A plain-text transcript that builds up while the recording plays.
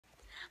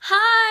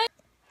Hi!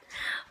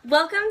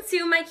 Welcome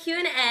to my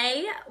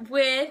Q&A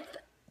with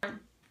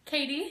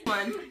Katie,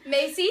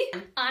 Macy,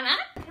 Anna.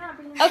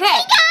 Okay,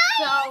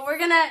 so we're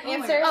gonna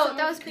answer. Oh,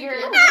 that was your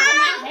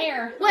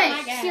hair.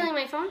 Wait, stealing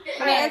my phone? Okay,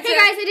 Hey guys,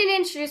 I didn't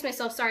introduce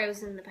myself. Sorry, I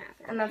was in the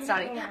bathroom. And that's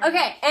Dottie.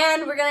 Okay,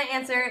 and we're gonna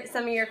answer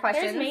some of your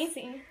questions. There's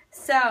Macy.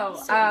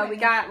 So, we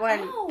got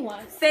one.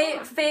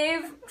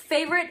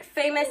 Favorite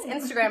famous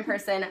Instagram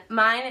person.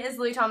 Mine is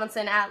Louis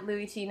Tomlinson at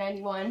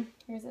LouisT91.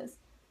 Here's his.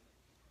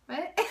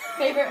 what?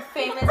 Favorite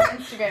famous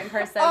Instagram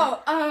person.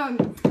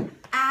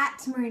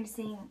 At Miranda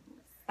Sings.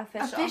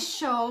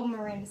 Official.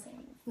 Miranda Sings.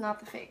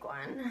 Not the fake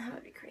one. That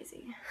would be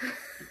crazy.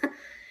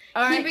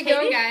 All right, keep it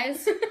going,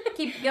 guys.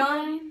 Keep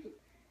going.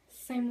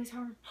 Same as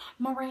her.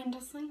 Miranda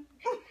Sings.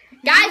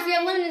 Guys, we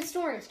have limited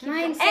storage.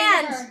 Mine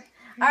And,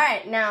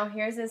 alright, now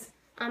here's his.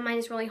 mine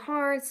is really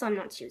hard, so I'm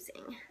not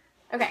choosing.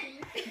 Okay,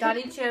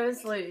 Dottie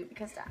chose Louis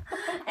because that.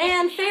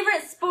 And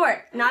favorite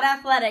sport, not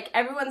athletic.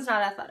 Everyone's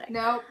not athletic.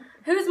 Nope.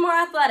 Who's more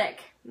athletic?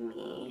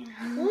 Me.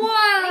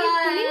 What?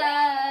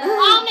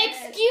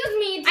 Excuse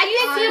me. I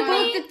think we're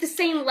both at the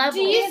same level.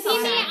 Do you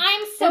see me?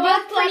 I'm so We're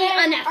both pretty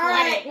athletic.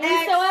 unathletic.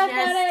 Right, so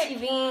Yes, athletic.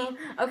 TV.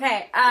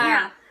 Okay,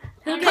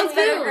 who Kung gets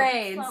better Fu.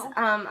 grades?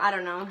 I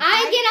don't know.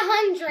 I get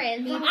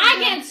 100. I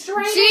get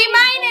straight G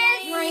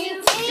minus.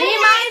 G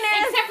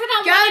minus. Except for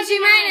that Go one. G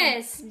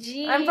minus. G.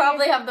 I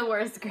probably have the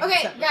worst grades.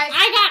 Okay, ever. guys.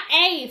 I got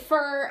A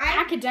for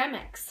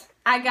academics.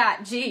 I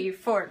got G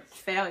for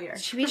failure.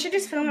 We should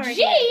just film it right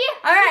G.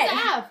 All right.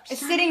 F. It's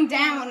sitting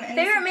down. And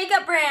Favorite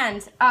makeup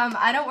brand?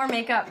 I don't wear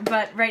makeup,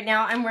 but right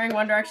now I'm wearing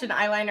One Direction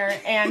eyeliner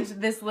and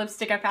this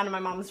lipstick I found in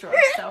my mom's drawer.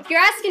 So If you're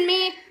asking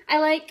me, I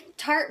like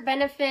Tarte,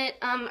 Benefit,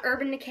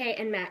 Urban Decay,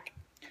 and MAC.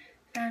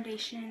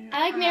 foundation. I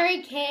like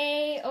Mary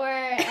Kay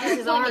or This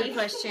is a hard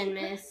question,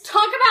 miss.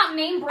 Talk about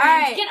name brands. all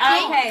right. Get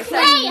out. Okay. So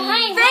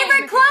Hey.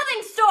 favorite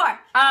clothing store?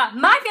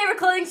 My favorite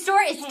clothing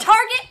store is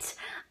Target.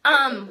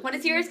 What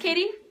is yours,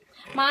 Katie?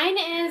 Mine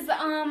is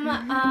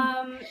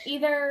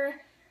either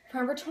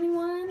Forever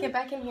 21 Get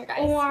back in here, guys.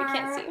 or we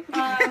can't see.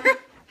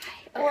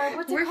 or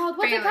what's it called?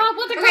 What's it failing. called?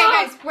 What's it Okay, called?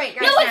 guys, wait,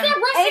 guys. No, it's not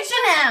Rustic.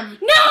 H&M.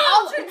 No.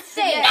 Altered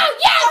State. No,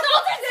 yes,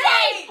 Altered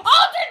State.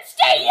 Altered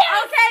State. Yes.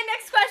 Okay,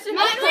 next question.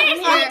 My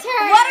turn.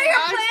 What are your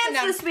Gosh, plans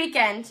no. this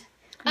weekend?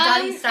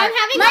 I'm Dottie, start.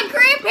 having My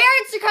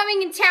grandparents are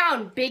coming in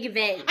town. Big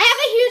event. I have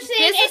a huge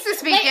thing. This is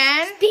this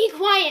weekend. Be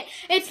quiet.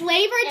 It's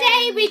Labor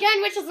Day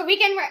weekend, which is the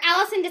weekend where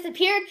Allison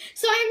disappeared.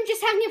 So I'm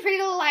just having a Pretty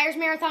Little Liars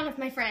marathon with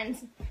my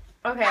friends.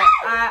 Okay,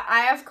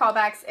 I have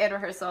callbacks and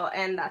rehearsal,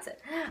 and that's it.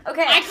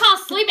 Okay. I call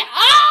sleep.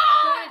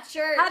 Ah!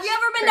 Church. Have you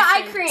ever been to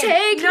Eye Cream?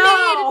 Take me to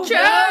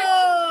church.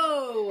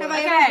 No. Have I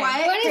Okay. ever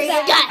what? What is Crazy-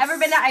 that? Ever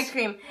been to Eye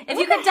Cream? If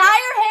you could dye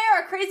your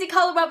hair a crazy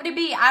color, what would it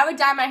be? I would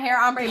dye my hair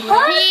ombre blue.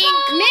 Pink.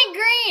 Mint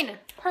green.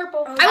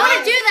 Purple. I want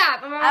to do that,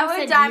 but my mom I would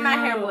said dye my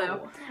no. hair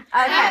blue.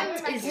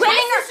 Okay. is-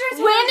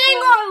 Winning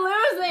or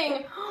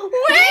losing?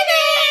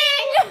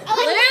 Winning!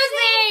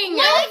 Losing.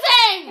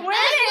 Losing.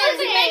 Winning.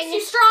 It makes you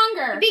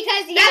stronger.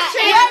 Because That's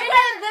true.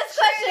 This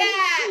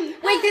question.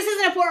 Wait, this is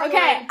an important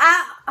Okay,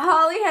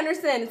 Holly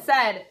Henderson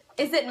said,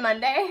 "Is it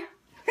Monday?"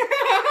 No.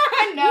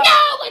 No,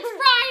 it's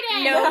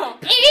Friday. No.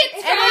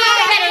 It's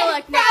Friday.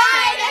 look next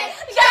Friday.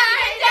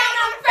 Shining down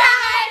on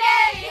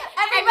Friday.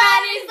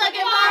 Everybody's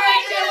looking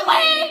forward to the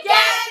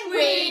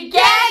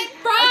weekend.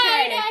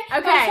 Friday.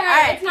 Okay, I'm sorry, all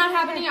right. It's not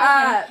happening.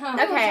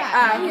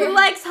 Who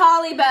likes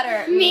Holly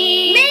better?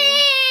 Me. Me.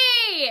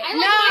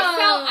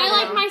 I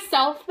like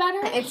myself better.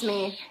 It's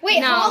me. Wait,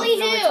 No, Holly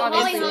no, who? it's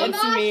obviously Holly It's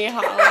Hollenbach? me, I'm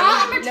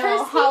Holly. a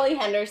No, Holly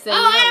Henderson. Oh,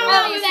 I don't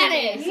know who that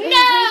is.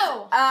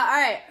 No. All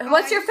right.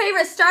 What's your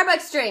favorite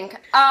Starbucks drink?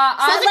 Salted I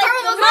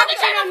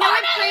caramel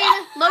like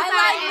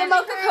mocha, the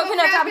mocha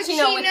coconut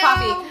cappuccino with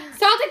coffee.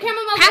 Salted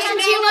caramel milk. Passion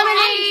tea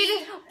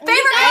lemonade.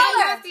 Favorite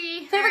color?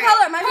 Favorite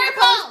color? My favorite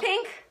color is Purple.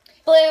 pink.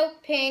 Blue.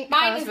 Pink.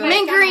 Mine is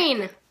Mint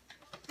green.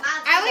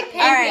 I like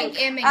pink, All right.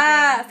 pink, and mint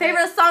green.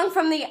 Favorite song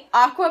from the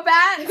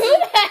Aquabats? Who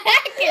the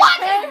heck is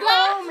that?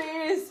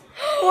 Homies.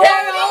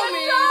 They're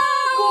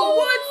homies.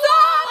 What's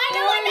up? I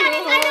know what that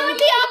is. I know what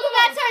the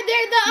Aquabats are.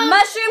 They're the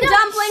Mushroom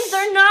dumplings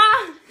or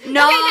not?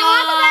 No. Okay, the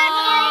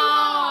Aquabats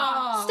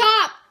are.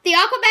 Stop. The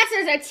Aquabats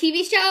is a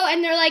TV show,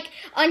 and they're like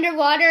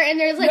underwater, and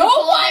there's like a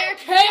hole there.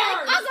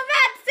 cares.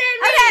 Aquabats in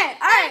Okay,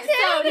 alright,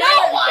 so no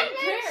one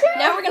cares.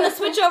 now we're gonna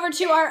switch over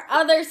to our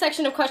other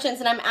section of questions,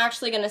 and I'm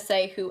actually gonna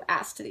say who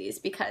asked these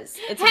because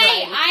it's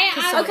Hey,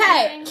 variety.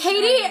 Okay,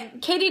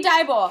 Katie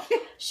Dybel.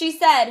 She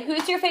said,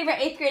 "Who's your favorite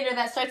 8th grader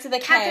that starts with a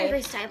K?" Catherine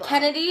Grace Dybel.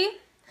 Kennedy.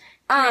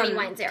 Kennedy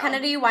Weinzierl.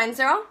 Kennedy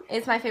Weinzierl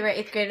is my favorite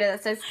 8th grader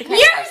that starts with a K.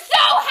 You're so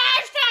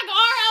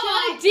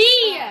 #RLOD.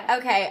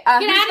 Okay,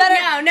 Get who's out of better?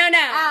 here. No.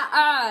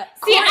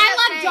 See, I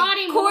love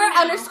Dottie more.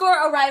 Core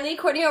 _O'Reilly.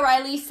 Courtney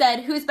O'Reilly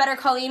said, "Who's better,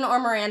 Colleen or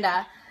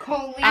Miranda?"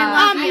 Colleen.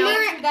 No,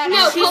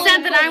 She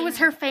said that I was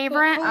her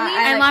favorite.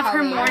 I love her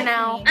Colleen. more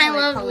now. I I like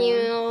love Colleen.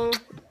 you.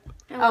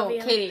 Oh,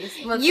 Katie's.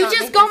 Let's You not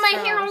just make got this my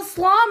hair gross. all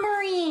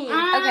slobbery.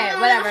 Okay,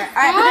 whatever. All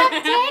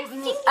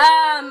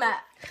right.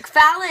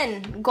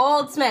 Fallon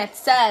Goldsmith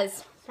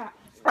says,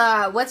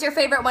 What's your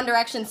favorite One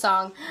Direction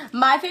song?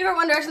 My favorite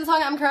One Direction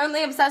song, I'm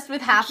currently obsessed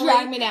with Happily.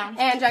 Drag Me Down.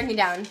 And Drag Me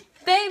Down.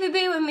 Baby,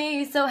 be with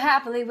me so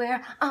happily.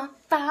 We're on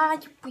fire.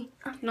 We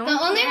are The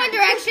only One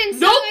Direction song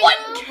No I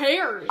one know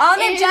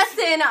cares.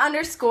 Justin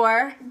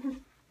 _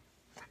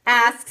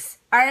 asks,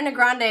 Ariana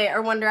Grande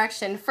or One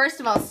Direction? First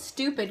of all,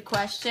 stupid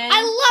question.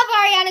 I love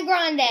Ariana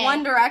Grande.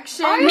 One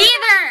Direction.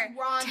 Neither.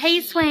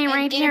 Taste Wayne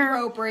right here.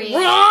 Inappropriate.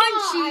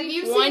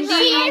 Raunchy. One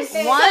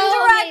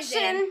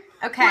Direction.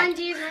 Okay.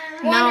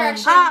 No.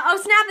 Direction. Oh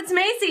snap! It's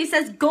Macy.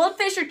 Says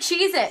goldfish or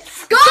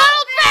Cheez-Its.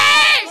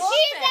 Goldfish.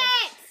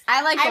 Cheez-Its.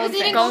 I like I was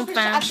eating goldfish.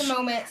 goldfish at the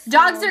moment.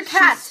 Dogs or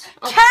cats?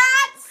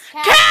 Cats.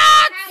 Cats.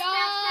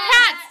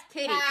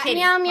 Katie.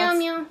 Meow, meow,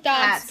 meow.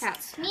 Dogs.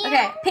 Cats.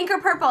 Okay. Pink or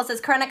purple?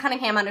 Says Corona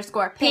Cunningham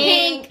 _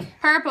 Pink.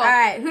 Purple. All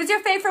right. Who's your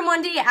fave from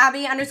 1D?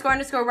 Abby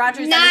 _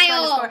 Rogers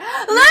Niall.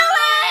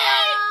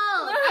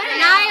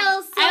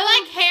 Niles.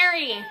 I like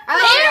Harry.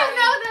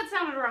 I that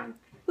sounded wrong.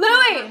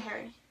 Louis.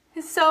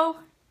 It's so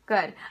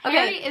good. Okay.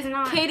 Harry is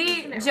not.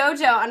 Katie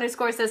Jojo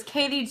 _ says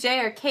Katie J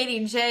or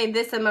Katie J.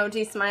 This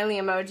emoji, smiley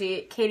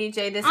emoji. Katie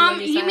J. This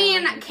emoji. You smiley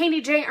mean emoji.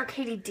 Katie J or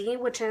Katie D,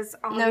 which is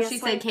obviously. No, she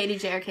said Katie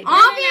J or Katie J.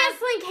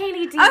 Obviously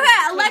Katie D. Okay,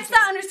 Alexa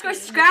 _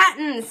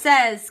 Stratton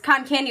says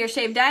cotton candy or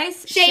shaved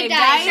ice. Shaved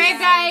ice.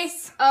 Shaved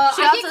ice. She I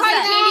also think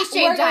cotton said candy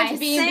shaved we're going ice. to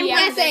be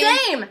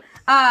same. Same.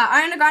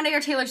 Ariana Grande or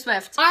Taylor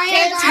Swift. Taylor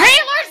Swift. I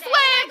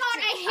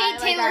hate I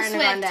like Taylor Ariana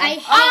Swift. Grande. I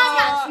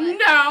hate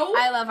No.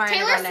 I love Ariana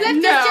Taylor Grande. Swift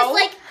is No. just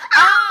like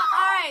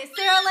Alright,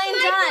 Sarah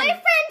Lane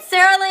Dunn.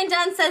 Sarah Lane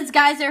Dunn says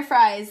guys or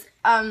fries.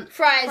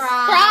 fries.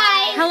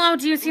 Hello,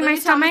 do you see my Louis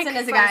stomach?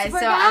 Tomlinson is a guy, Fries for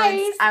so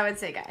guys. I would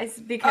say guys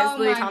because Oh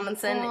Louis my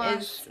Tomlinson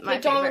gosh. is my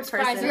favorite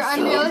person. Your So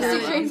unrealistic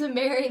good. dreams of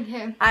marrying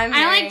him. I'm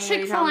I like marrying Louis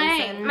Chick-fil-A.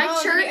 Tomlinson. My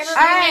church.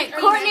 Alright,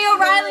 Courtney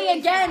O'Reilly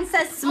again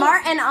says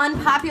smart and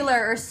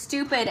unpopular or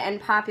stupid and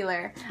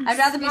popular. I'd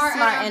rather be smart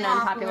and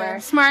unpopular.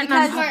 Smart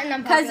and Smart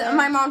and Because unpopular.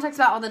 my mom talks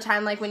about all the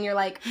time, like when you're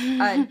like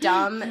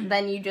dumb,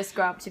 then you just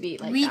grow up to be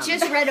like We dumb.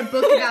 just read a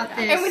book about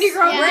this. And when you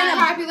grow up Yeah.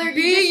 unpopular, you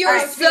Be just grow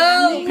up to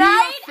yourself. be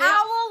Night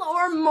owl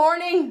or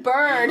morning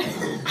bird?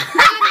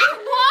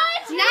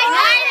 What?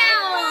 Night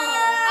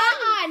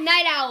owl.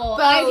 Night owl.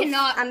 I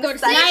cannot I'm go to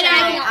such sleep. a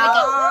night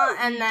I owl,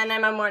 and then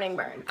I'm a morning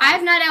bird. I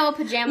have night owl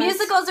pajamas.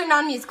 Musicals or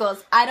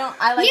non-musicals? I like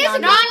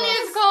non-musicals.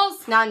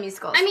 non-musicals.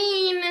 Non-musicals. I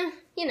mean,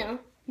 you know,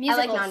 I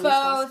like musicals.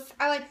 non-musicals.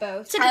 I like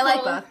both. I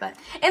like both, but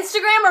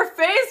Instagram or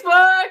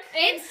Facebook?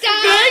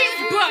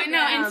 Facebook. No,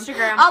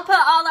 Instagram. I'll put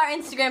all our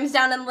Instagrams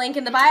down in the link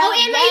in the bio. Oh,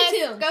 and my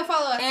YouTube. Go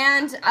follow us.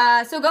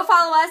 And so go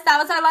follow us. That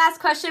was our last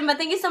question, but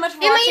thank you so much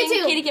for And my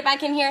watching. YouTube. Katie, get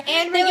back in here.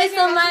 And thank you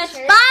so realize much.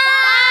 your Bye.